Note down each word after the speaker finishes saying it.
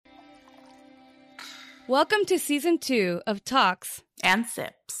Welcome to Season 2 of Talks and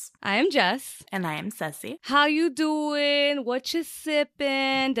Sips. I am Jess. And I am Ceci. How you doing? What you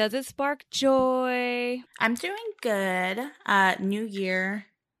sipping? Does it spark joy? I'm doing good. New year,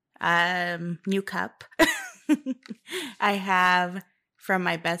 new cup. I have from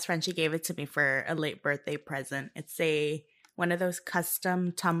my best friend. She gave it to me for a late birthday present. It's one of those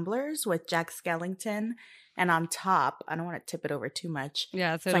custom tumblers with Jack Skellington. And on top, I don't want to tip it over too much.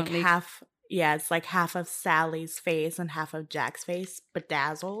 Yeah, so it's like half. Yeah, it's like half of Sally's face and half of Jack's face,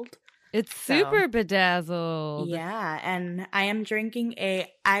 bedazzled. It's super bedazzled. Yeah, and I am drinking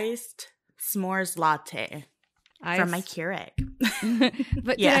a iced s'mores latte from my Keurig.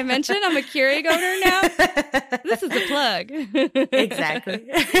 But did I mention I'm a Keurig owner now? This is a plug. Exactly.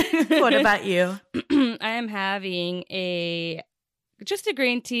 What about you? I am having just a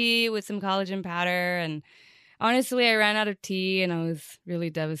green tea with some collagen powder, and honestly, I ran out of tea and I was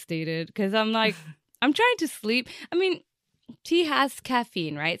really devastated because I'm like, I'm trying to sleep. I mean, tea has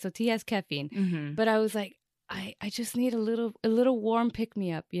caffeine, right? So tea has caffeine. Mm-hmm. But I was like, I just need a little warm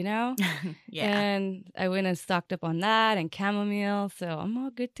pick-me-up, you know? Yeah. And I went and stocked up on that and chamomile, so I'm all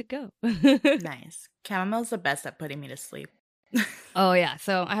good to go. Nice. Chamomile's the best at putting me to sleep. Oh, yeah.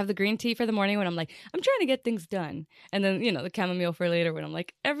 So I have the green tea for the morning when I'm like, I'm trying to get things done. And then, the chamomile for later when I'm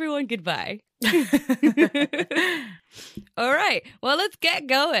like, everyone goodbye. All right. Well, let's get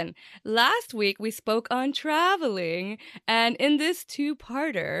going. Last week, we spoke on traveling. And in this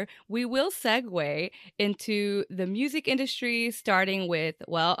two-parter, we will segue into the music industry, starting with,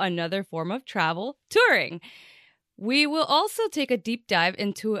 another form of travel, touring. We will also take a deep dive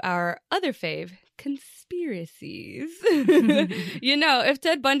into our other fave, conspiracies. If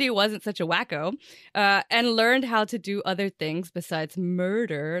Ted Bundy wasn't such a wacko and learned how to do other things besides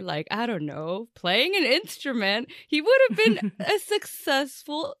murder, like, I don't know, playing an instrument, he would have been a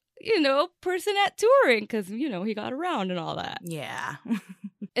successful, person at touring because, he got around and all that. Yeah.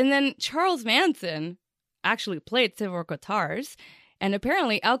 And then Charles Manson actually played several guitars. And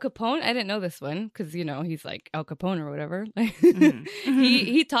apparently Al Capone, I didn't know this one because, he's like Al Capone or whatever.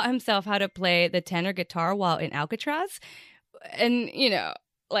 He taught himself how to play the tenor guitar while in Alcatraz. And,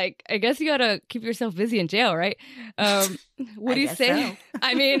 I guess you got to keep yourself busy in jail, right? What do you say? So.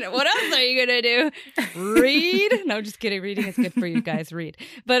 I mean, what else are you going to do? Read? No, just kidding. Reading is good for you guys. Read.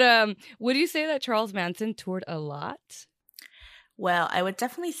 But would you say that Charles Manson toured a lot? Well, I would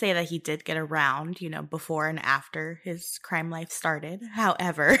definitely say that he did get around, before and after his crime life started.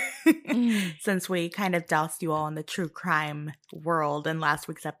 However, since we kind of doused you all in the true crime world in last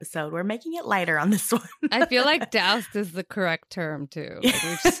week's episode, we're making it lighter on this one. I feel like doused is the correct term, too. Like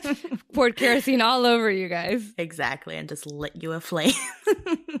we just poured kerosene all over you guys. Exactly, and just lit you aflame.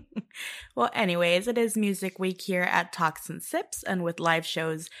 Well, anyways, it is Music Week here at Talks and Sips, and with live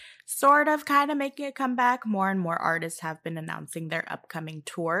shows sort of kind of making a comeback, more and more artists have been announcing their upcoming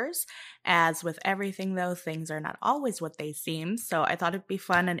tours. As with everything, though, things are not always what they seem. So I thought it'd be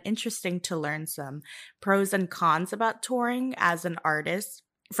fun and interesting to learn some pros and cons about touring as an artist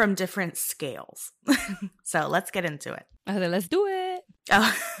from different scales. So let's get into it. Okay, let's do it.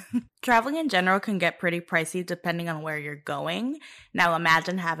 Traveling in general can get pretty pricey depending on where you're going. Now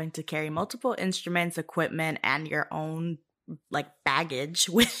imagine having to carry multiple instruments, equipment, and your own baggage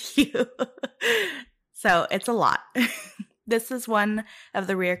with you. So it's a lot. This is one of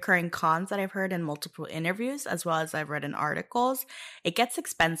the reoccurring cons that I've heard in multiple interviews, as well as I've read in articles. It gets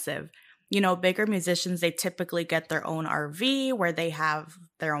expensive. Bigger musicians, they typically get their own RV where they have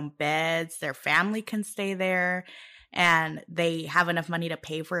their own beds, their family can stay there, and they have enough money to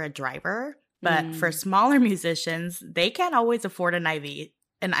pay for a driver. But for smaller musicians, they can't always afford an RV.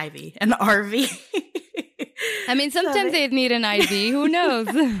 I mean, sometimes they'd need an IV. Who knows?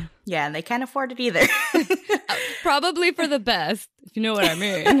 Yeah, and they can't afford it either. Probably for the best, if you know what I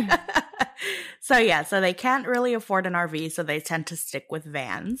mean. So they can't really afford an RV, so they tend to stick with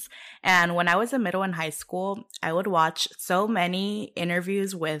vans. And when I was in middle and high school, I would watch so many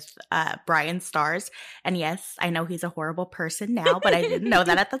interviews with Brian Stars. And yes, I know he's a horrible person now, but I didn't know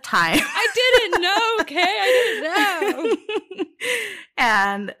that at the time. I didn't know, okay? I didn't know.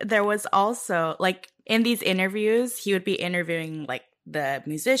 And there was also, in these interviews, he would be interviewing, the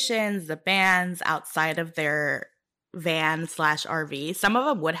musicians, the bands outside of their van/RV. Some of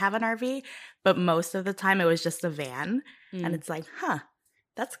them would have an RV, but most of the time it was just a van. And it's like,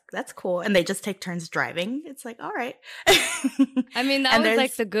 that's cool. And they just take turns driving. It's like, all right. I mean, that was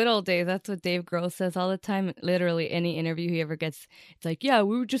like the good old days. That's what Dave Grohl says all the time. Literally any interview he ever gets, it's like, yeah,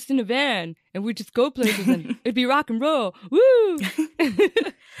 we were just in a van and we'd just go places and it'd be rock and roll. Woo!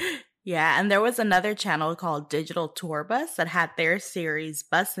 Yeah, and there was another channel called Digital Tour Bus that had their series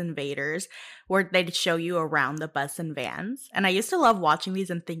Bus Invaders, where they'd show you around the bus and vans. And I used to love watching these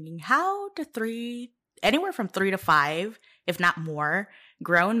and thinking, how do anywhere from 3 to 5, if not more,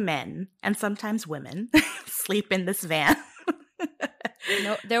 grown men and sometimes women sleep in this van?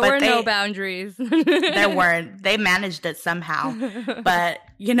 No, there were no boundaries. There weren't. They managed it somehow. But,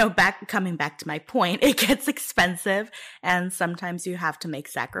 coming back to my point, it gets expensive. And sometimes you have to make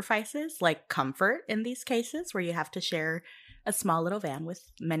sacrifices, like comfort in these cases, where you have to share a small little van with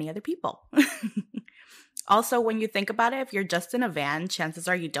many other people. Also, when you think about it, if you're just in a van, chances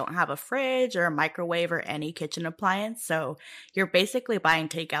are you don't have a fridge or a microwave or any kitchen appliance. So you're basically buying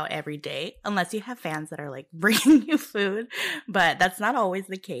takeout every day, unless you have fans that are like bringing you food. But that's not always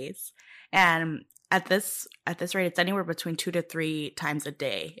the case. And at this rate, it's anywhere between 2 to 3 times a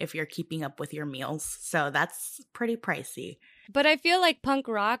day if you're keeping up with your meals. So that's pretty pricey. But I feel like punk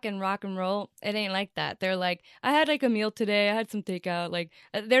rock and roll, it ain't like that. They're like, I had like a meal today. I had some takeout. Like,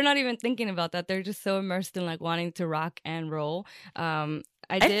 they're not even thinking about that. They're just so immersed in like wanting to rock and roll. I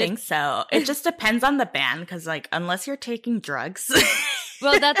think so. It just depends on the band because like unless you're taking drugs.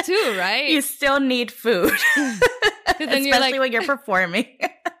 Well, that too, right? You still need food. Especially when you're performing.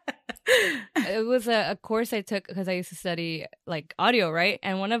 It was a course I took because I used to study like audio, right?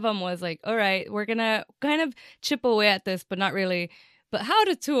 And one of them was like, all right, we're gonna kind of chip away at this, but not really. But how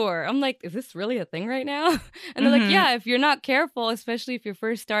to tour? I'm like, is this really a thing right now? And they're like, yeah, if you're not careful, especially if you're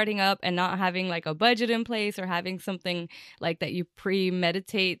first starting up and not having like a budget in place or having something like that you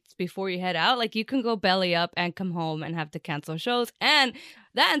premeditate before you head out, like you can go belly up and come home and have to cancel shows. And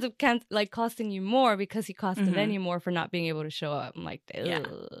that ends up costing you more because you cost the venue more for not being able to show up. I'm like, ugh.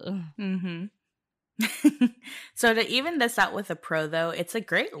 Yeah. So to even this out with a pro, though, it's a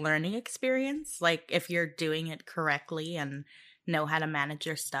great learning experience. Like if you're doing it correctly and know how to manage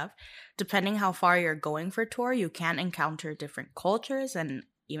your stuff. Depending how far you're going for tour, you can encounter different cultures and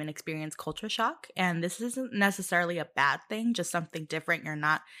even experience culture shock. And this isn't necessarily a bad thing, just something different you're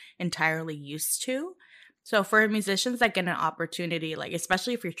not entirely used to. So for musicians that get an opportunity, like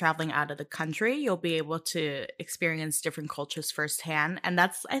especially if you're traveling out of the country, you'll be able to experience different cultures firsthand. And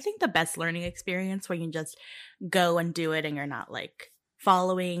that's, I think, the best learning experience when you just go and do it and you're not like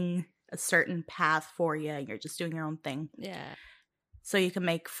following a certain path for you and you're just doing your own thing. Yeah. So you can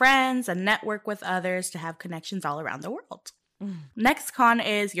make friends and network with others to have connections all around the world. Next con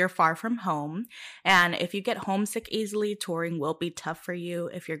is you're far from home. And if you get homesick easily, touring will be tough for you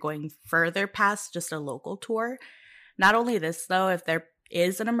if you're going further past just a local tour. Not only this, though, if there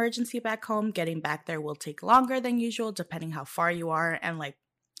is an emergency back home, getting back there will take longer than usual, depending how far you are. And like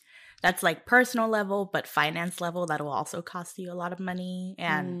that's like personal level, but finance level, that will also cost you a lot of money.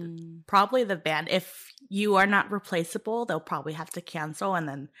 And probably the band, if you are not replaceable, they'll probably have to cancel. And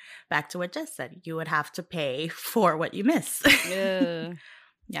then back to what Jess said, you would have to pay for what you miss. Yeah.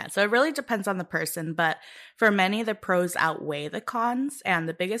 Yeah, so it really depends on the person, but for many, the pros outweigh the cons, and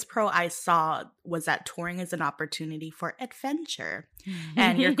the biggest pro I saw was that touring is an opportunity for adventure,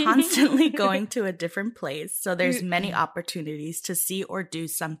 and you're constantly going to a different place, so there's many opportunities to see or do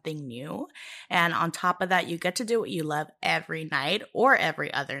something new, and on top of that, you get to do what you love every night or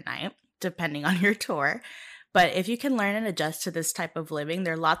every other night, depending on your tour, but if you can learn and adjust to this type of living,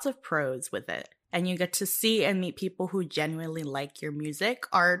 there are lots of pros with it. And you get to see and meet people who genuinely like your music,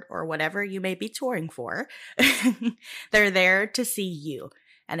 art, or whatever you may be touring for. They're there to see you.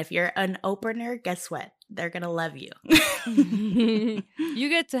 And if you're an opener, guess what? They're going to love you. You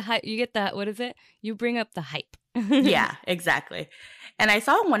get to hype. You get that. What is it? You bring up the hype. Yeah, exactly. And I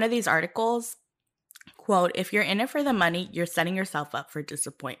saw in one of these articles, quote, if you're in it for the money, you're setting yourself up for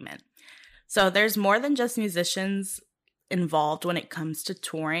disappointment. So there's more than just musicians involved when it comes to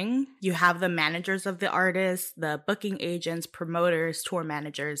touring. You have the managers of the artists, the booking agents, promoters, tour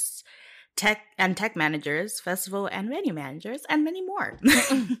managers, tech managers, festival and venue managers, and many more.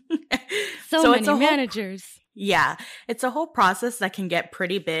 so many managers. Yeah, it's a whole process that can get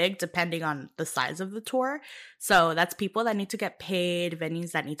pretty big depending on the size of the tour. So that's people that need to get paid,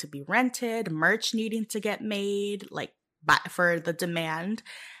 venues that need to be rented, merch needing to get made, like for the demand,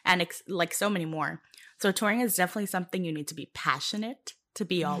 and like so many more. So touring is definitely something you need to be passionate to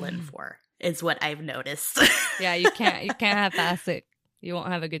be all in for, is what I've noticed. Yeah, you can't half-ass it. You won't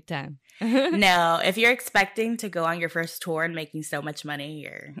have a good time. No, if you're expecting to go on your first tour and making so much money,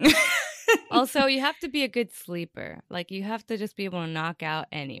 you're... Also, you have to be a good sleeper. Like, you have to just be able to knock out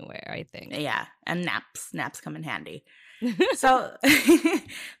anywhere, I think. Yeah, and naps come in handy. So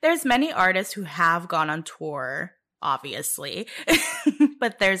there's many artists who have gone on tour obviously.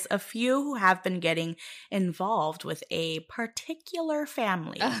 But there's a few who have been getting involved with a particular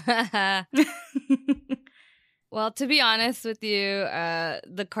family. Well, to be honest with you,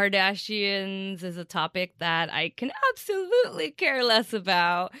 the Kardashians is a topic that I can absolutely care less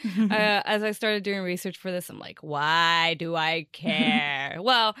about. As I started doing research for this, I'm like, why do I care?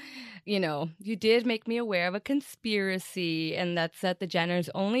 Well, you did make me aware of a conspiracy, and that's that the Jenners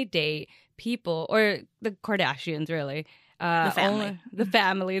only date people, or the Kardashians, really. The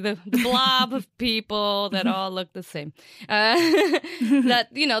family. The blob of people that all look the same. That,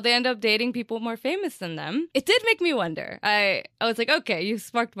 they end up dating people more famous than them. It did make me wonder. I was like, okay, you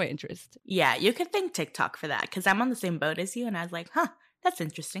sparked my interest. Yeah, you could thank TikTok for that, because I'm on the same boat as you, and I was like, huh, that's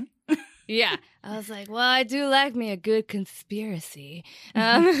interesting. Yeah. I was like, well, I do like me a good conspiracy.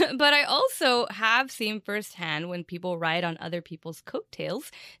 But I also have seen firsthand when people ride on other people's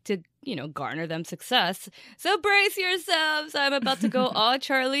coattails to, garner them success. So brace yourselves. I'm about to go all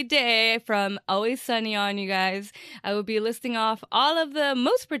Charlie Day from Always Sunny on you guys. I will be listing off all of the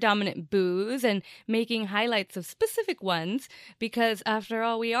most predominant boos and making highlights of specific ones because, after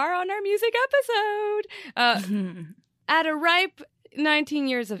all, we are on our music episode. At a ripe 19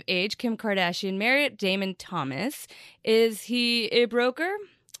 years of age, Kim Kardashian married Damon Thomas. Is he a broker?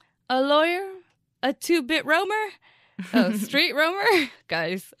 A lawyer? A two-bit roamer? A street roamer?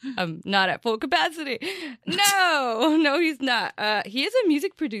 Guys, I'm not at full capacity. No, he's not. He is a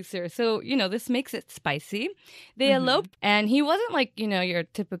music producer, so, this makes it spicy. They eloped, and he wasn't like, your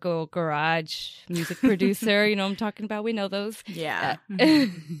typical garage music producer. I'm talking about? We know those. Yeah.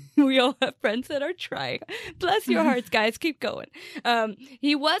 We all have friends that are trying. Bless your hearts, guys. Keep going.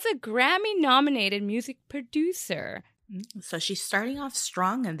 He was a Grammy-nominated music producer. So she's starting off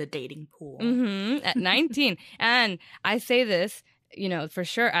strong in the dating pool. At 19. And I say this, for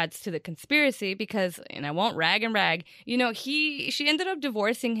sure adds to the conspiracy because, and I won't rag and rag, she ended up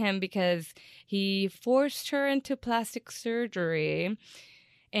divorcing him because he forced her into plastic surgery.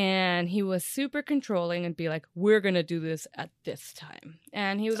 And he was super controlling and be like, we're going to do this at this time.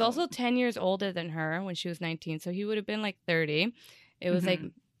 And he was also 10 years older than her when she was 19. So he would have been like 30. It was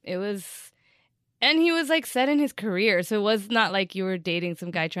and he was like set in his career. So it was not like you were dating some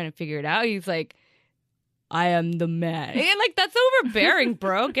guy trying to figure it out. He's like, I am the man. And like, that's overbearing,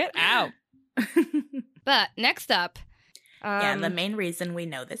 bro. Get out. But next up. The main reason we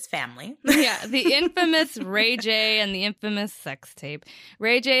know this family. The infamous Ray J and the infamous sex tape.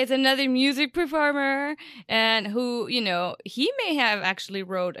 Ray J is another music performer and who, he may have actually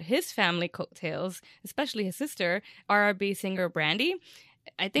rode his family coattails, especially his sister, R&B singer Brandy.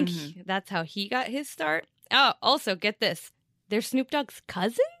 I think that's how he got his start. Oh, also, get this. They're Snoop Dogg's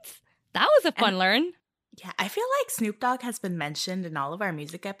cousins? That was a fun learn. Yeah, I feel like Snoop Dogg has been mentioned in all of our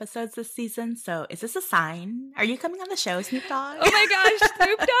music episodes this season, so is this a sign? Are you coming on the show, Snoop Dogg? Oh my gosh,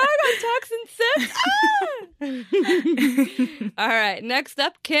 Snoop Dogg on Talks and Sips! All right, next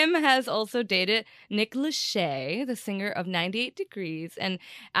up, Kim has also dated Nick Lachey, the singer of 98 Degrees, and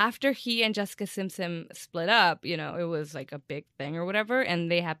after he and Jessica Simpson split up, it was like a big thing or whatever,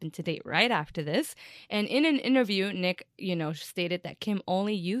 and they happened to date right after this, and in an interview, Nick, stated that Kim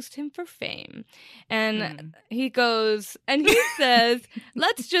only used him for fame, and he goes, and he says,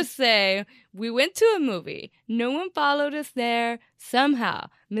 let's just say we went to a movie. No one followed us there. Somehow,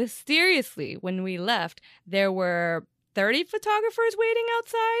 mysteriously, when we left, there were 30 photographers waiting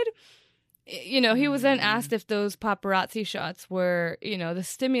outside. He was then asked if those paparazzi shots were, the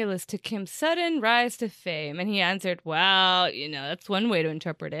stimulus to Kim's sudden rise to fame. And he answered, well, that's one way to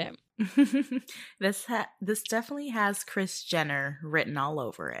interpret it. This definitely has Kris Jenner written all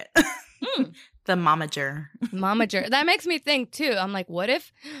over it. The momager. Momager. That makes me think, too. I'm like, what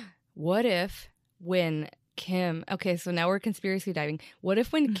if when Kim... Okay, so now we're conspiracy diving. What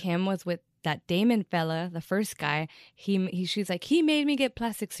if when Kim was with that Damon fella, the first guy, she's like, he made me get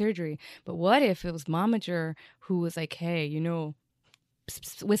plastic surgery. But what if it was momager who was like, hey,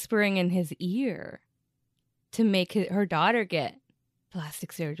 whispering in his ear to make her daughter get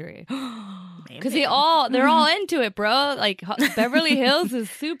plastic surgery? Because they're all into it, bro. Like, Beverly Hills is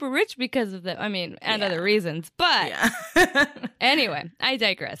super rich because of that. I mean, and other reasons. But anyway, I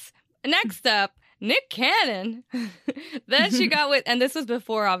digress. Next up, Nick Cannon. Then she got with, and this was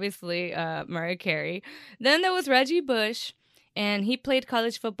before, obviously, Mariah Carey. Then there was Reggie Bush. And he played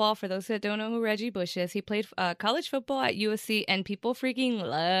college football. For those that don't know who Reggie Bush is, he played college football at USC, and people freaking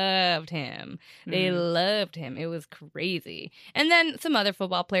loved him. They loved him. It was crazy. And then some other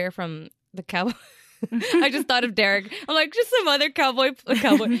football player from the Cowboys. I just thought of Derek. I'm like, just some other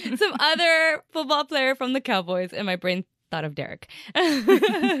some other football player from the Cowboys, and my brain thought of Derek.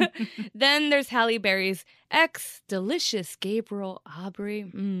 Then there's Halle Berry's ex, delicious Gabriel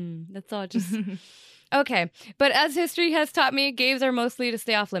Aubrey. That's all just... Okay, but as history has taught me, gays are mostly to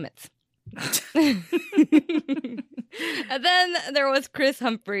stay off limits. And then there was Chris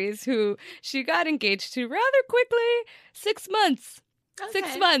Humphries, who she got engaged to rather quickly, 6 months. Okay.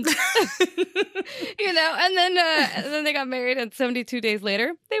 6 months. And then they got married, and 72 days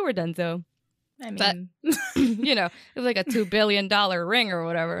later, they were donezo. I mean, but, it was like a $2 billion ring or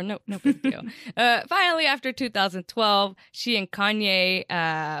whatever. No big deal. Finally, after 2012, she and Kanye,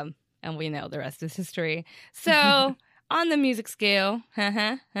 and we know the rest is history. So, on the music scale,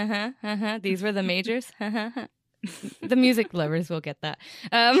 these were the majors. The music lovers will get that.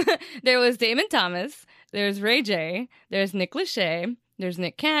 There was Damon Thomas, there's Ray J, there's Nick Lachey, there's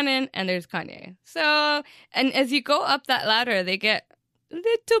Nick Cannon, and there's Kanye. So, and as you go up that ladder, they get a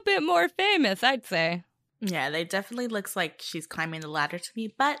little bit more famous, I'd say. Yeah, they definitely looks like she's climbing the ladder to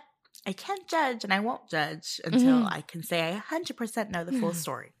me, but I can't judge, and I won't judge until I can say I 100% know the full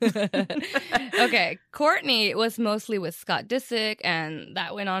story. Okay, Courtney was mostly with Scott Disick, and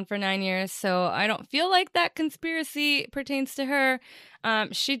that went on for 9 years, so I don't feel like that conspiracy pertains to her.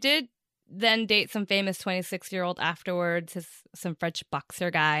 She did then date some famous 26-year-old afterwards, some French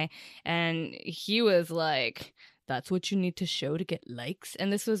boxer guy, and he was like... That's what you need to show to get likes.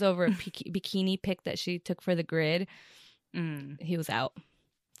 And this was over a bikini pic that she took for the grid. He was out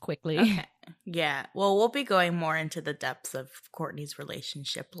quickly. Okay. Yeah. Well, we'll be going more into the depths of Courtney's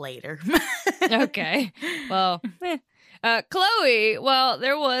relationship later. Okay. Well, Chloe, well,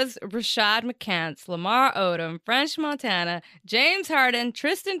 there was Rashad McCants, Lamar Odom, French Montana, James Harden,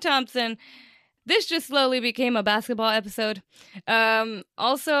 Tristan Thompson. This just slowly became a basketball episode.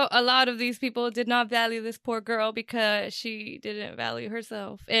 Also, a lot of these people did not value this poor girl because she didn't value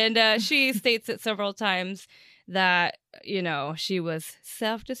herself. And she states it several times that, she was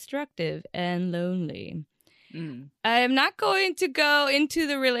self-destructive and lonely. I'm not going to go into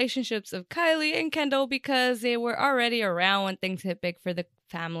the relationships of Kylie and Kendall because they were already around when things hit big for the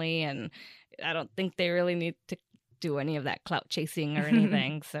family. And I don't think they really need to do any of that clout chasing or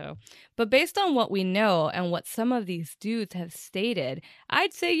anything. But based on what we know and what some of these dudes have stated,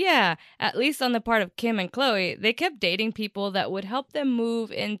 I'd say, yeah, at least on the part of Kim and Chloe, they kept dating people that would help them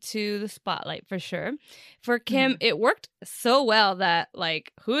move into the spotlight for sure. For Kim, it worked so well that,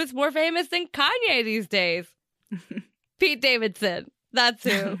 who's more famous than Kanye these days? Pete Davidson. That's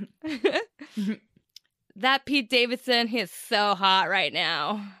who. That Pete Davidson, he is so hot right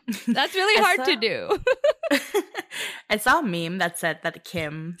now. That's really hard to do. I saw a meme that said that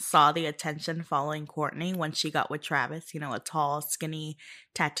Kim saw the attention following Courtney when she got with Travis, a tall, skinny,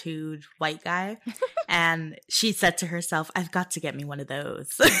 tattooed white guy. And she said to herself, I've got to get me one of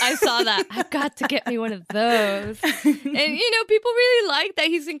those. I saw that. I've got to get me one of those. And, people really like that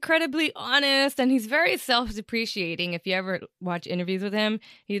he's incredibly honest and he's very self-depreciating. If you ever watch interviews with him,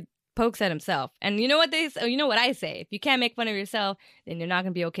 he pokes at himself. And you know what I say? If you can't make fun of yourself, then you're not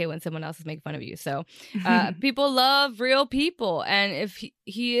going to be okay when someone else is making fun of you. So people love real people. And if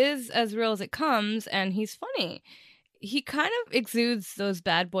he is as real as it comes and he's funny, he kind of exudes those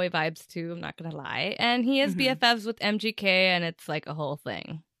bad boy vibes too, I'm not going to lie. And he has BFFs with MGK and it's like a whole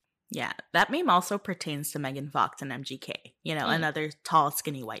thing. Yeah, that meme also pertains to Megan Fox and MGK, another tall,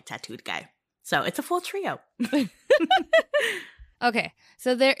 skinny, white tattooed guy. So it's a full trio. Okay,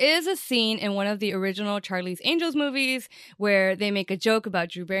 so there is a scene in one of the original Charlie's Angels movies where they make a joke about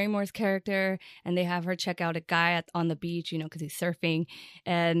Drew Barrymore's character and they have her check out a guy on the beach, because he's surfing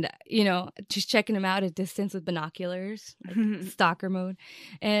and, just checking him out at distance with binoculars, like stalker mode.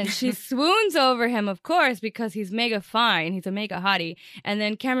 And she swoons over him, of course, because he's mega fine. He's a mega hottie. And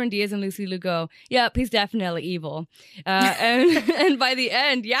then Cameron Diaz and Lucy Liu go, yep, he's definitely evil. And by the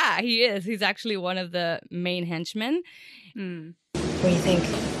end, yeah, he is. He's actually one of the main henchmen. What do you think?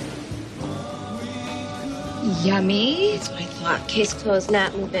 Yummy. That's what I thought. Case closed.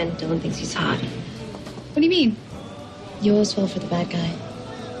 Nat, move in. Dylan thinks he's hot. What do you mean? You always fall for the bad guy.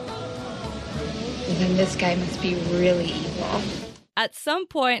 Well, then this guy must be really evil. At some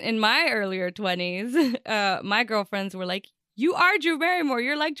point in my earlier 20s, my girlfriends were like, you are Drew Barrymore.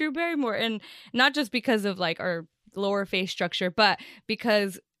 You're like Drew Barrymore. And not just because of our lower face structure, but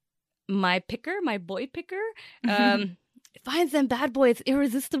because my boy picker, finds them bad boys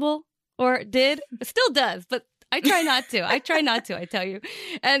irresistible, or still does, but I try not to. I tell you.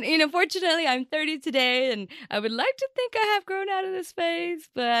 And, fortunately, I'm 30 today, and I would like to think I have grown out of this phase,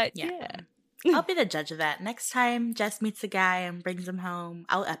 but yeah. I'll be the judge of that. Next time Jess meets a guy and brings him home,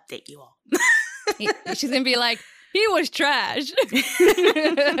 I'll update you all. She's going to be like, He was trash.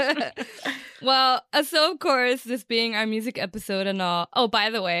 Well, so of course, this being our music episode and all. Oh, by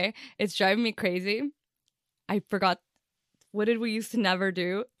the way, it's driving me crazy. I forgot. What did we used to never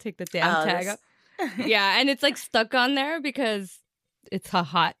do? Take the damn tag off. Yeah, and it's like stuck on there because it's a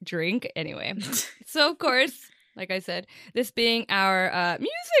hot drink. Anyway, so of course, like I said, this being our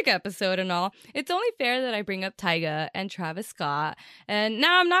music episode and all, it's only fair that I bring up Tyga and Travis Scott. And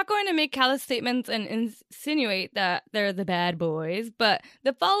now I'm not going to make callous statements and insinuate that they're the bad boys, but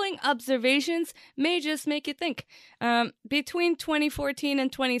the following observations may just make you think. Between 2014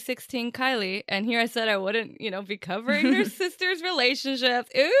 and 2016, Kylie, and here I said I wouldn't, be covering her sister's relationships.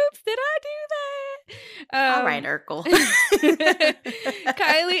 Oops, did I do that? All right, Urkel.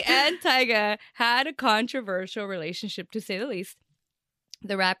 Kylie and Tyga had a controversial relationship, to say the least.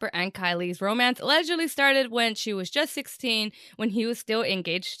 The rapper and Kylie's romance allegedly started when she was just 16, when he was still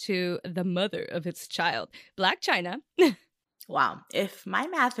engaged to the mother of his child, Blac Chyna. Wow. If my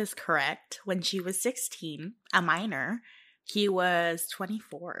math is correct, when she was 16, a minor, he was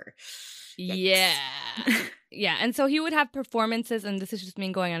 24. Yikes. Yeah. Yeah. And so he would have performances, and this is just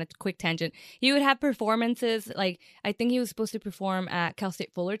me going on a quick tangent. He would have performances, like, I think he was supposed to perform at Cal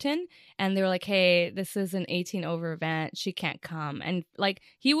State Fullerton, and they were like, hey, this is an 18 over event. She can't come. And, like,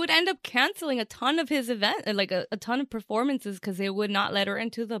 he would end up canceling a ton of his event, like, a ton of performances because they would not let her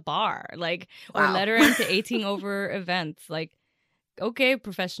into the bar, like, or let her into 18 over events. Like, okay,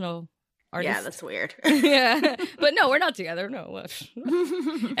 professional artist. Yeah, that's weird. Yeah. But no, we're not together. No.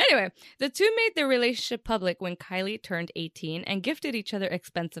 Anyway, the two made their relationship public when Kylie turned 18 and gifted each other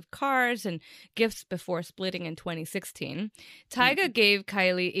expensive cars and gifts before splitting in 2016. Tyga gave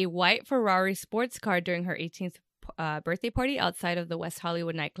Kylie a white Ferrari sports car during her 18th birthday party outside of the West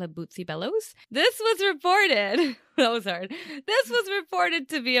Hollywood nightclub Bootsy Bellows. This was reported. That was hard. This was reported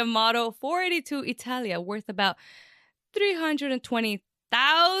to be a model 482 Italia worth about $320,000.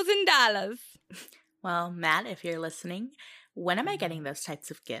 Well, Matt, if you're listening, when am I getting those types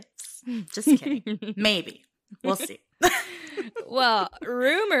of gifts? Just kidding. Maybe. We'll see. Well,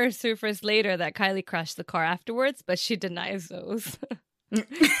 rumors surfaced later that Kylie crashed the car afterwards, but she denies those.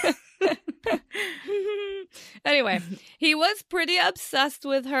 Anyway, he was pretty obsessed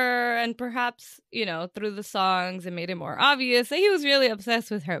with her, and perhaps, through the songs, it made it more obvious that he was really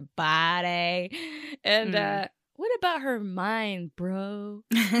obsessed with her body. And, what about her mind, bro?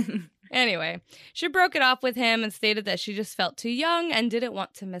 Anyway, she broke it off with him and stated that she just felt too young and didn't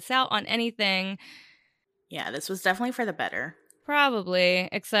want to miss out on anything. Yeah, this was definitely for the better. Probably,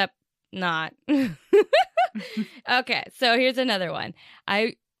 except not. Okay, so here's another one.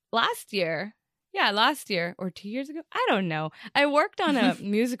 Last year or 2 years ago, I don't know. I worked on a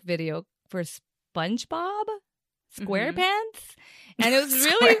music video for SpongeBob SquarePants, and it was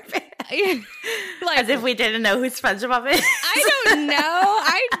really like, as if we didn't know who SpongeBob is. I don't know.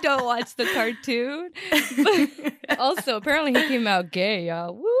 I don't watch the cartoon. But also, apparently, he came out gay,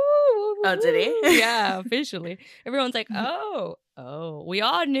 y'all. Woo, woo, woo. Oh, did he? Yeah, officially. Everyone's like, oh. We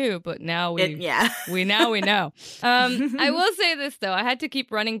all knew, but now we know. I will say this though, I had to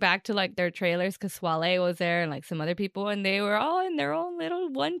keep running back to like their trailers because Swale was there and like some other people, and they were all in their own little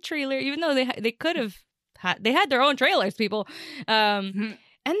one trailer, even though they could have. They had their own trailers, people. And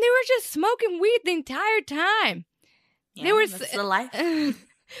they were just smoking weed the entire time. Yeah, that's the life.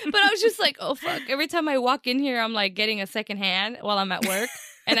 But I was just like, oh, fuck. Every time I walk in here, I'm like getting a second hand while I'm at work.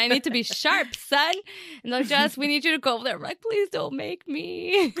 And I need to be sharp, son. And they're just, we need you to go over there. I'm like, please don't make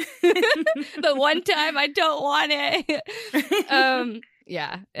me. The one time I don't want it.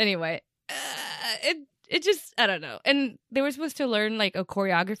 Yeah. Anyway, it just, I don't know. And they were supposed to learn like a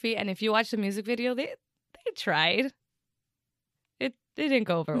choreography. And if you watch the music video, they tried. It didn't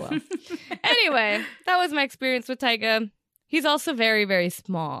go over well. Anyway, that was my experience with Tyga. He's also very, very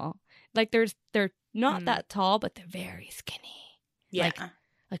small. Like they're not that tall, but they're very skinny. Yeah.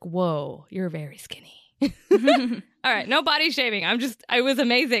 Like whoa, you're very skinny. All right, no body shaming. I was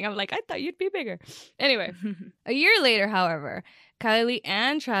amazing. I'm like, I thought you'd be bigger. Anyway, a year later, however, Kylie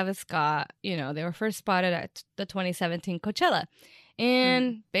and Travis Scott, they were first spotted at the 2017 Coachella.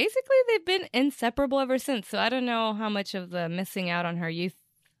 And basically, they've been inseparable ever since. So I don't know how much of the missing out on her youth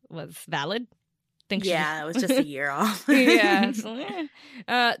was valid. It was just a year off. Yeah. So,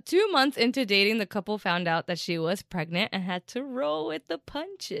 2 months into dating, the couple found out that she was pregnant and had to roll with the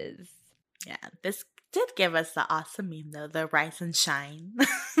punches. Yeah, this did give us the awesome meme, though, the rise and shine.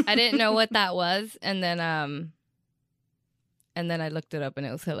 I didn't know what that was, and then I looked it up, and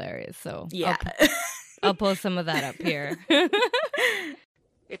it was hilarious. So yeah. I'll post some of that up here.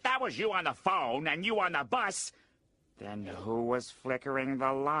 If that was you on the phone and you on the bus, then who was flickering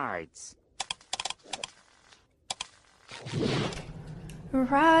the lights?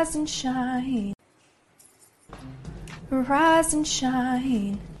 Rise and shine. Rise and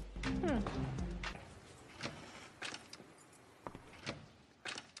shine.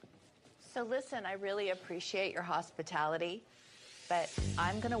 So listen, I really appreciate your hospitality, but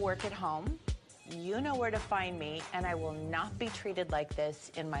I'm gonna work at home. You know where to find me, and I will not be treated like this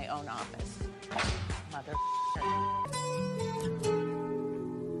in my own office. Mother.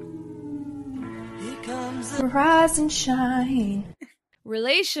 Rise and shine.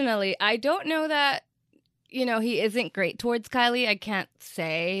 Relationally, I don't know that, he isn't great towards Kylie. I can't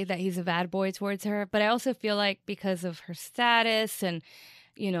say that he's a bad boy towards her, but I also feel like because of her status and,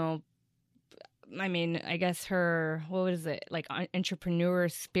 I guess her, what was it, like entrepreneur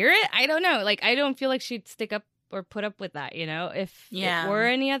spirit? I don't know. Like, I don't feel like she'd stick up or put up with that, if it were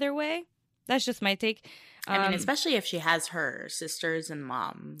any other way. That's just my take. Especially if she has her sisters and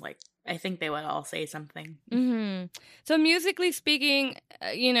mom, like, I think they would all say something. Mm-hmm. So musically speaking,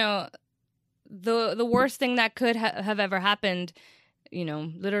 the worst thing that could have ever happened,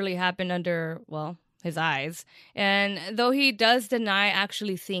 literally happened under, his eyes. And though he does deny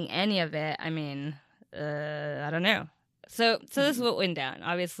actually seeing any of it, I don't know. So this is what went down.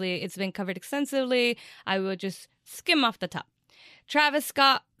 Obviously, it's been covered extensively. I will just skim off the top. Travis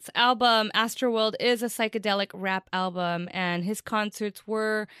Scott's album Astroworld is a psychedelic rap album, and his concerts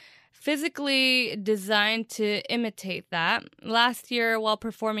were physically designed to imitate that. Last year, while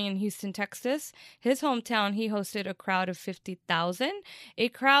performing in Houston, Texas, his hometown, he hosted a crowd of 50,000. A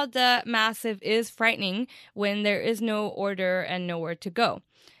crowd that massive is frightening when there is no order and nowhere to go.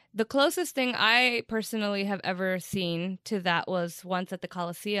 The closest thing I personally have ever seen to that was once at the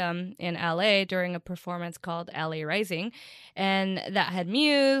Coliseum in LA during a performance called LA Rising. And that had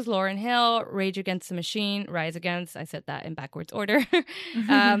Muse, Lauryn Hill, Rage Against the Machine, Rise Against. I said that in backwards order.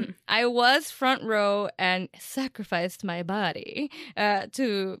 I was front row and sacrificed my body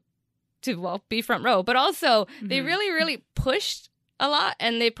to be front row. But also, they really, really pushed a lot,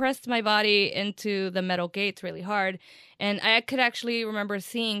 and they pressed my body into the metal gates really hard. And I could actually remember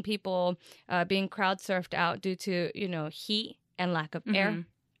seeing people being crowd surfed out due to, heat and lack of air.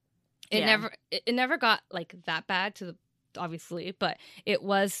 It never got like that bad obviously, but it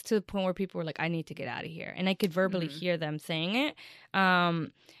was to the point where people were like, I need to get out of here. And I could verbally hear them saying it.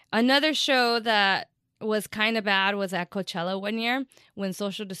 Another show that was kind of bad was at Coachella one year when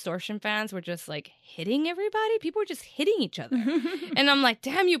Social Distortion fans were just like hitting everybody. People were just hitting each other. And I'm like,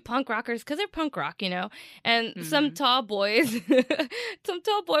 damn you punk rockers, because they're punk rock, And some tall boy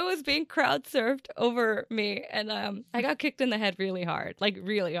was being crowd surfed over me. And I got kicked in the head really hard.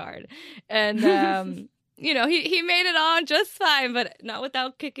 And, he made it on just fine, but not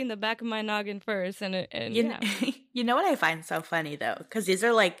without kicking the back of my noggin first. You know what I find so funny, though? Because these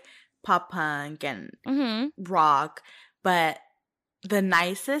are like pop punk and rock, but the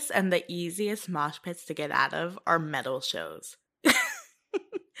nicest and the easiest mosh pits to get out of are metal shows.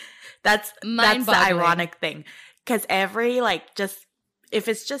 That's the ironic thing, because every if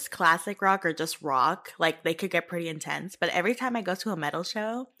it's just classic rock or just rock, like they could get pretty intense, but every time I go to a metal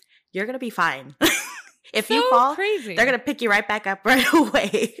show, you're gonna be fine. If you fall, crazy, they're gonna pick you right back up right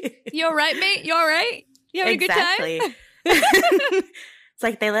away. You all right, mate? You all right? You having a good time? It's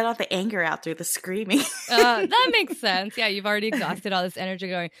like they let all the anger out through the screaming. That makes sense. Yeah, you've already exhausted all this energy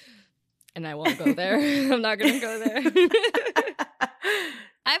going, and I won't go there. I'm not going to go there.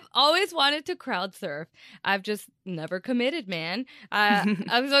 I've always wanted to crowd surf. I've just never committed, man.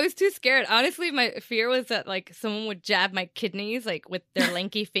 I was always too scared. Honestly, my fear was that like someone would jab my kidneys like with their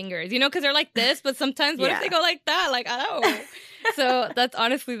lanky fingers, because they're like this, but sometimes what if they go like that? Like, I don't know. So that's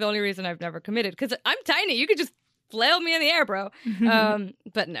honestly the only reason I've never committed, because I'm tiny. You could just flail me in the air, bro.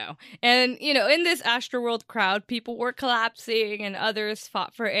 But no. And, in this Astroworld crowd, people were collapsing and others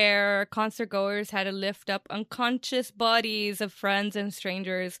fought for air. Concert goers had to lift up unconscious bodies of friends and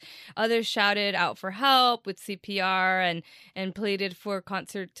strangers. Others shouted out for help with CPR and pleaded for a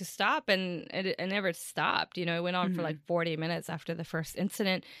concert to stop. And it never stopped. It went on for like 40 minutes after the first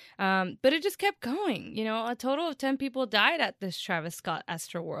incident. But it just kept going. A total of 10 people died at this Travis Scott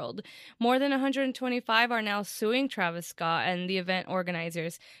Astroworld. More than 125 are now suing Travis Scott and the event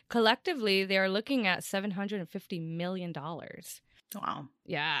organizers. Collectively, they are looking at $750 million. Wow.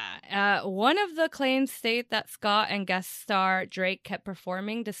 Yeah. One of the claims state that Scott and guest star Drake kept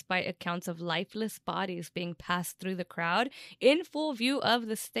performing despite accounts of lifeless bodies being passed through the crowd in full view of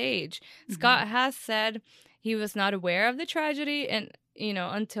the stage. Scott has said he was not aware of the tragedy and,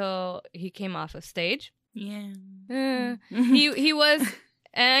 until he came off of stage. Yeah. He was...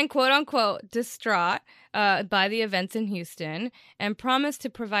 and quote unquote distraught by the events in Houston and promised to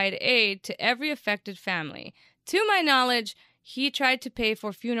provide aid to every affected family. To my knowledge, he tried to pay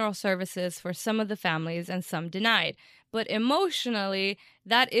for funeral services for some of the families and some denied. But emotionally,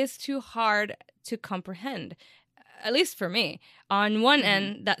 that is too hard to comprehend, at least for me. On one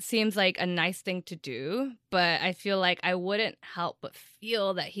end, that seems like a nice thing to do, but I feel like I wouldn't help but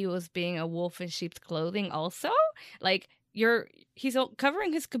feel that he was being a wolf in sheep's clothing also. Like, he's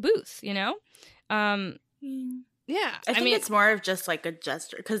covering his caboose, you know? Yeah. I think it's more of just like a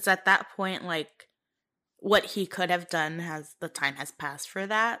gesture, because at that point, like, what he could have done the time has passed for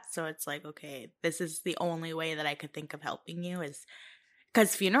that. So it's like, okay, this is the only way that I could think of helping you, is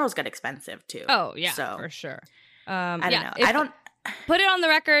because funerals get expensive too. Oh yeah, so for sure. I don't know. I don't put it on the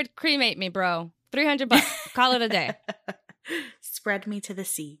record. Cremate me, bro. $300. Call it a day. Spread me to the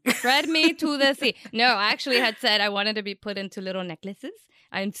sea. Spread me to the sea. No, I actually had said I wanted to be put into little necklaces.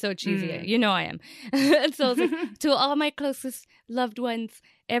 I'm so cheesy. You know I am. And so it's like, to all my closest loved ones,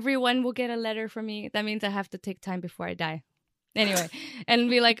 everyone will get a letter from me. That means I have to take time before I die. Anyway, and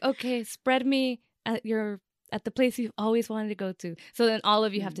be like, okay, spread me at the place you've always wanted to go to. So then all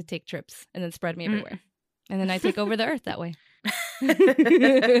of you have to take trips and then spread me everywhere. And then I take over the earth that way. But,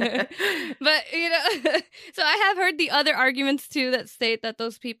 you know, so I have heard the other arguments too that state that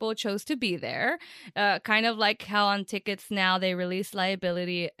those people chose to be there. Kind of like how on tickets now they release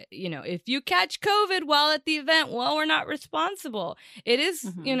liability. You know, if you catch COVID while at the event, well, we're not responsible. It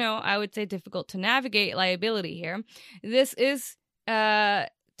is, you know, I would say difficult to navigate liability here. This is to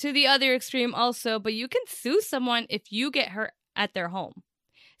the other extreme also, but you can sue someone if you get hurt at their home.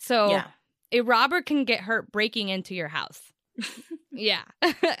 So a robber can get hurt breaking into your house. Yeah.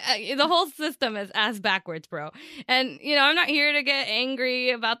 The whole system is ass backwards, bro. And, you know, I'm not here to get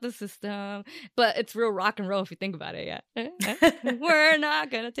angry about the system, but it's real rock and roll if you think about it, yeah. We're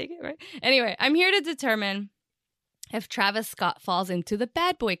not gonna take it, right? Anyway, I'm here to determine if Travis Scott falls into the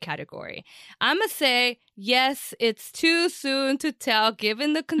bad boy category. I'm gonna say, yes, it's too soon to tell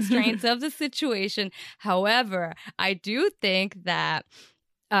given the constraints of the situation. However, I do think that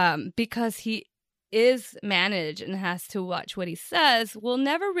because he is managed and has to watch what he says, will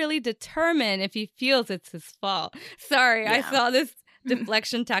never really determine if he feels it's his fault. Sorry, I saw this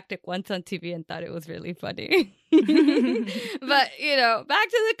deflection tactic once on TV and thought it was really funny. But, you know, back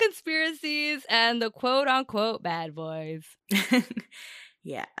to the conspiracies and the quote-unquote bad boys.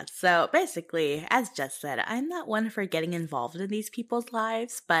 Yeah, so basically, as Jess said, I'm not one for getting involved in these people's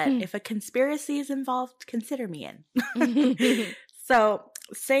lives, but if a conspiracy is involved, consider me in. So,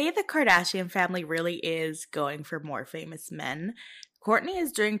 say the Kardashian family really is going for more famous men. Kourtney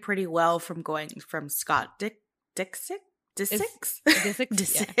is doing pretty well from going from Scott Disick?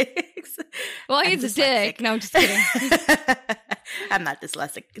 Well, he's a dick. No, I'm just kidding. I'm not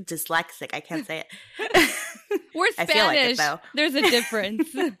dyslexic. I can't say it. We're Spanish. I feel like it, though. There's a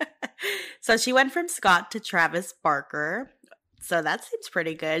difference. So she went from Scott to Travis Barker. So that seems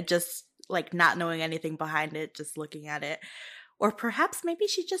pretty good. Just like not knowing anything behind it, just looking at it. Or perhaps maybe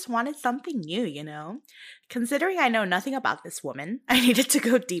she just wanted something new, you know? Considering I know nothing about this woman, I needed to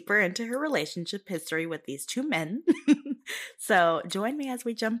go deeper into her relationship history with these two men. So join me as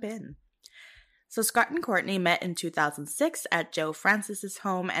we jump in. So Scott and Kourtney met in 2006 at Joe Francis's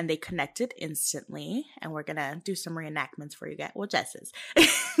home, and they connected instantly. And we're going to do some reenactments for you guys. Well, Jess's.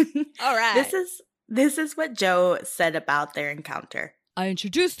 All right. This is what Joe said about their encounter. I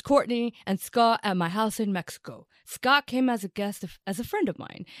introduced Kourtney and Scott at my house in Mexico. Scott came as a guest as a friend of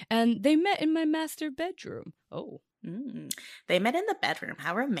mine, and they met in my master bedroom. Oh. They met in the bedroom.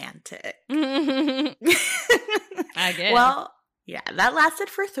 How romantic. I guess. Well, yeah, that lasted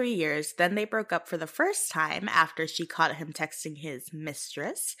for 3 years. Then they broke up for the first time after she caught him texting his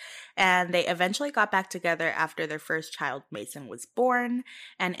mistress. And they eventually got back together after their first child, Mason, was born.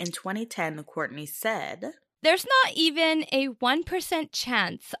 And in 2010, Kourtney said, "There's not even a 1%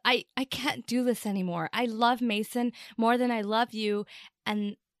 chance. I can't do this anymore. I love Mason more than I love you,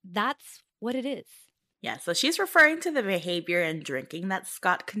 and that's what it is." Yeah, so she's referring to the behavior and drinking that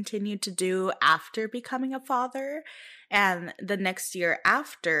Scott continued to do after becoming a father. And the next year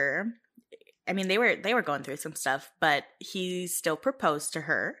after, I mean, they were going through some stuff, but he still proposed to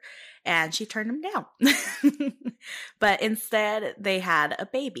her, and she turned him down. But instead, they had a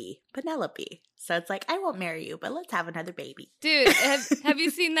baby, Penelope. So it's like, I won't marry you, but let's have another baby. Dude, have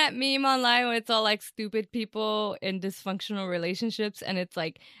you seen that meme online where it's all like stupid people in dysfunctional relationships, and it's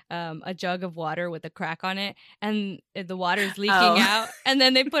like a jug of water with a crack on it, and the water is leaking out, and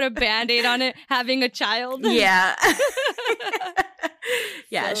then they put a Band-Aid on it, having a child? Yeah.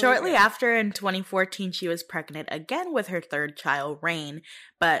 Yeah, So shortly good. after in 2014, she was pregnant again with her third child, Rain,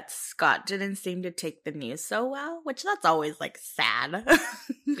 but Scott didn't seem to take the news so well, which that's always like sad.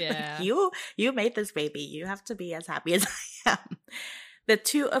 Yeah. You made this baby. You have to be as happy as I am. The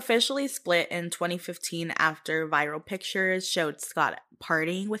two officially split in 2015 after viral pictures showed Scott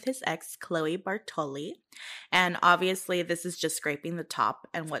partying with his ex, Chloe Bartoli. And obviously, this is just scraping the top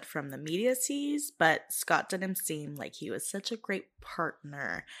and what from the media sees, but Scott didn't seem like he was such a great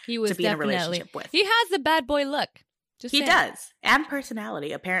partner He was to be in a definitely. relationship with. He has the bad boy look. Just He saying. does. And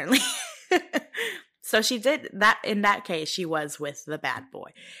personality, apparently. So she did that. In that case, she was with the bad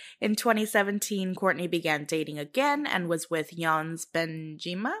boy. In 2017, Courtney began dating again and was with Jans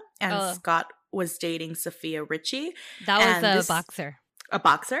Benjima, and Scott was dating Sophia Richie. That was a boxer. A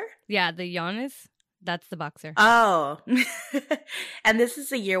boxer? Yeah, the Giannis. That's the boxer. Oh. And this is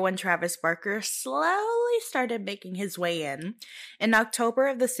the year when Travis Barker slowly started making his way in. In October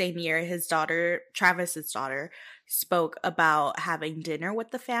of the same year, his daughter, Travis's daughter, spoke about having dinner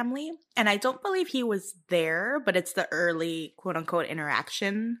with the family. And I don't believe he was there, but it's the early quote unquote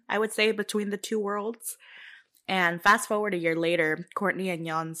interaction, I would say, between the two worlds. And fast forward a year later, Courtney and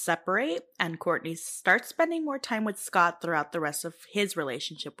Jan separate, and Courtney starts spending more time with Scott throughout the rest of his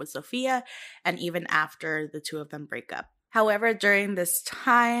relationship with Sophia, and even after the two of them break up. However, during this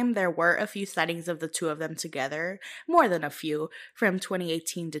time, there were a few sightings of the two of them together, more than a few, from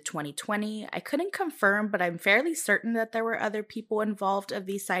 2018 to 2020. I couldn't confirm, but I'm fairly certain that there were other people involved of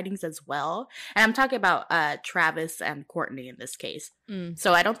these sightings as well. And I'm talking about Travis and Courtney in this case.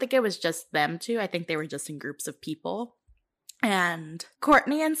 So I don't think it was just them two. I think they were just in groups of people. And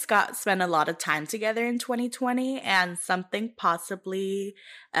Courtney and Scott spent a lot of time together in 2020, and something possibly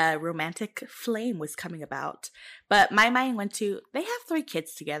a romantic flame was coming about. But my mind went to, they have 3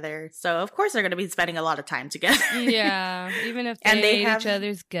 kids together, so of course they're going to be spending a lot of time together. Yeah, even if they hate each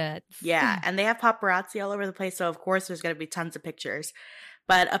other's guts. Yeah, and they have paparazzi all over the place, so of course there's going to be tons of pictures.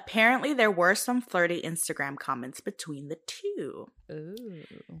 But apparently there were some flirty Instagram comments between the two. Ooh.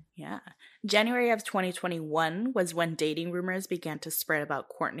 Yeah. January of 2021 was when dating rumors began to spread about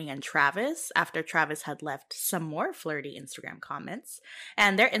Courtney and Travis after Travis had left some more flirty Instagram comments.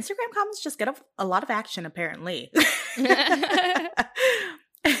 And their Instagram comments just get a lot of action, apparently.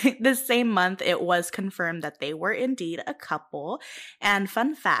 The same month, it was confirmed that they were indeed a couple. And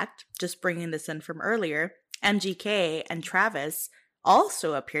fun fact, just bringing this in from earlier, MGK and Travis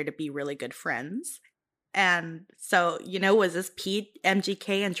also appear to be really good friends. And so, was this Pete,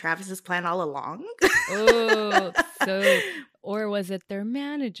 MGK, and Travis's plan all along? Oh, or was it their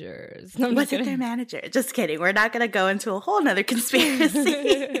managers? No, was it their manager? Just kidding. We're not going to go into a whole nother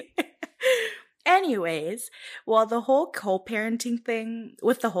conspiracy. Anyways, with the whole co-parenting thing,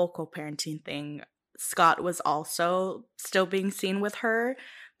 Scott was also still being seen with her.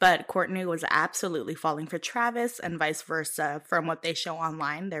 But Courtney was absolutely falling for Travis and vice versa. From what they show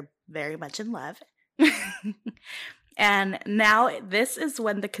online, they're very much in love. And now this is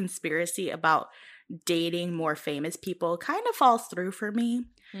when the conspiracy about dating more famous people kind of falls through for me.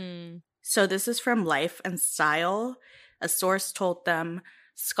 So this is from Life and Style. A source told them,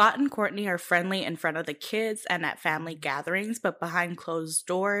 Scott and Courtney are friendly in front of the kids and at family gatherings, but behind closed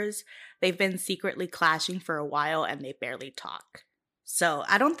doors, they've been secretly clashing for a while and they barely talk. So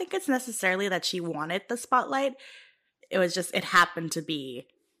I don't think it's necessarily that she wanted the spotlight. It was just, it happened to be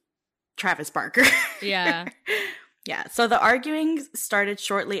Travis Barker. Yeah. Yeah. So the arguing started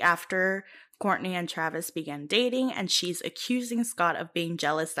shortly after Courtney and Travis began dating, and she's accusing Scott of being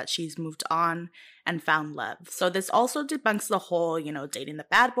jealous that she's moved on and found love. So this also debunks the whole, dating the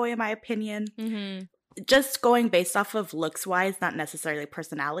bad boy, in my opinion. Mm-hmm. Just going based off of looks-wise, not necessarily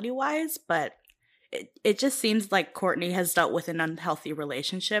personality-wise, but it just seems like Courtney has dealt with an unhealthy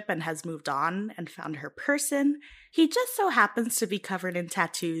relationship and has moved on and found her person. He just so happens to be covered in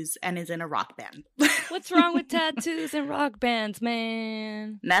tattoos and is in a rock band. What's wrong with tattoos and rock bands,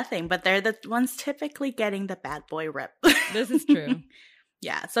 man? Nothing, but they're the ones typically getting the bad boy rep. This is true.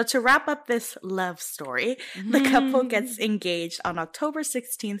 Yeah, so to wrap up this love story, the couple gets engaged on October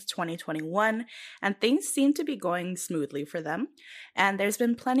 16th, 2021, and things seem to be going smoothly for them. And there's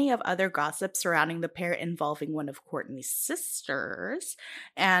been plenty of other gossip surrounding the pair involving one of Courtney's sisters,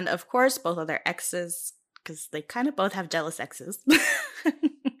 and of course, both of their exes, because they kind of both have jealous exes.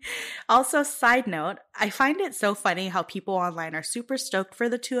 Also, side note, I find it so funny how people online are super stoked for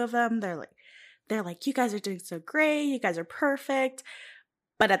the two of them. They're like, you guys are doing so great, you guys are perfect.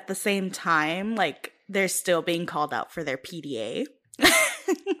 But at the same time, they're still being called out for their PDA.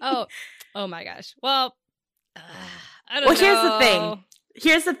 Oh my gosh. Well, I don't know. Well, here's the thing.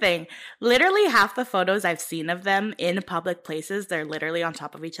 Here's the thing. Literally half the photos I've seen of them in public places, they're literally on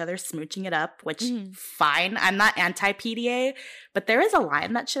top of each other, smooching it up, which, fine. I'm not anti-PDA, but there is a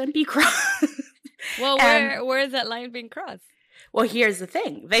line that shouldn't be crossed. Well, where is that line being crossed? Well, here's the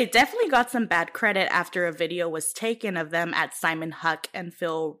thing. They definitely got some bad credit after a video was taken of them at Simon Huck and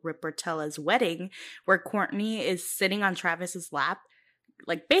Phil Rippertella's wedding, where Courtney is sitting on Travis's lap,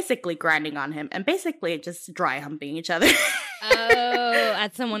 like basically grinding on him and basically just dry humping each other. Oh,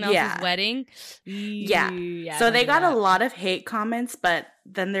 at someone else's wedding? Yeah. So they got a lot of hate comments, but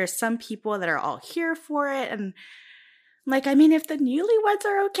then there's some people that are all here for it. And like, I mean, if the newlyweds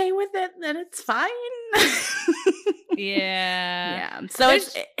are okay with it, then it's fine. Yeah. So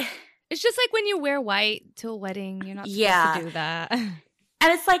it's just like when you wear white to a wedding, you're not supposed to do that. And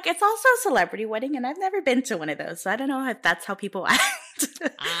it's like, it's also a celebrity wedding, and I've never been to one of those, so I don't know if that's how people act.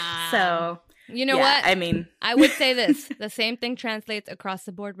 So, you know what? I mean, I would say this. The same thing translates across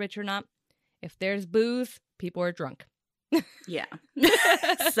the board, rich or not. If there's booze, people are drunk. Yeah.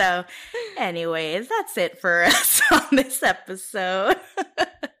 So, anyways, that's it for us on this episode.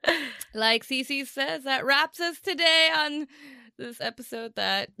 Like Cece says, that wraps us today on this episode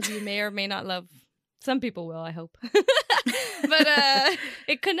that you may or may not love. Some people will, I hope. But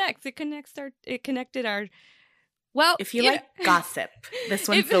it connected our. Well, if you like gossip, this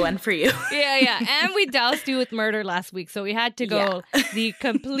one's the one for you. Yeah. And we doused you with murder last week, so we had to go the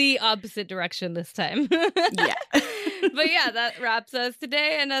complete opposite direction this time. Yeah. But yeah, that wraps us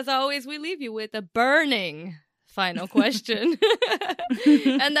today. And as always, we leave you with a burning final question.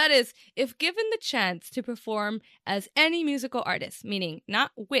 And that is, if given the chance to perform as any musical artist, meaning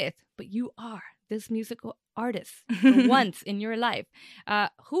not with, but you are this musical artist for once in your life,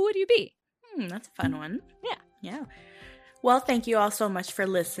 who would you be? That's a fun one. Yeah. Well, thank you all so much for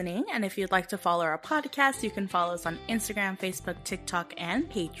listening. And if you'd like to follow our podcast, you can follow us on Instagram, Facebook, TikTok, and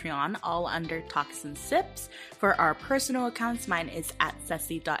Patreon, all under Talks and Sips. For our personal accounts, mine is at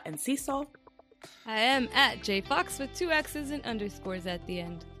ceci.ncso. I am at jfox with 2 X's and underscores at the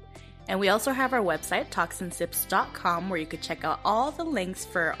end. And we also have our website, talksandsips.com, where you could check out all the links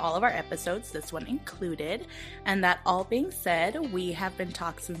for all of our episodes, this one included. And that all being said, we have been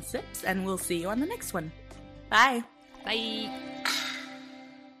Talks and Sips, and we'll see you on the next one. Bye. Bye.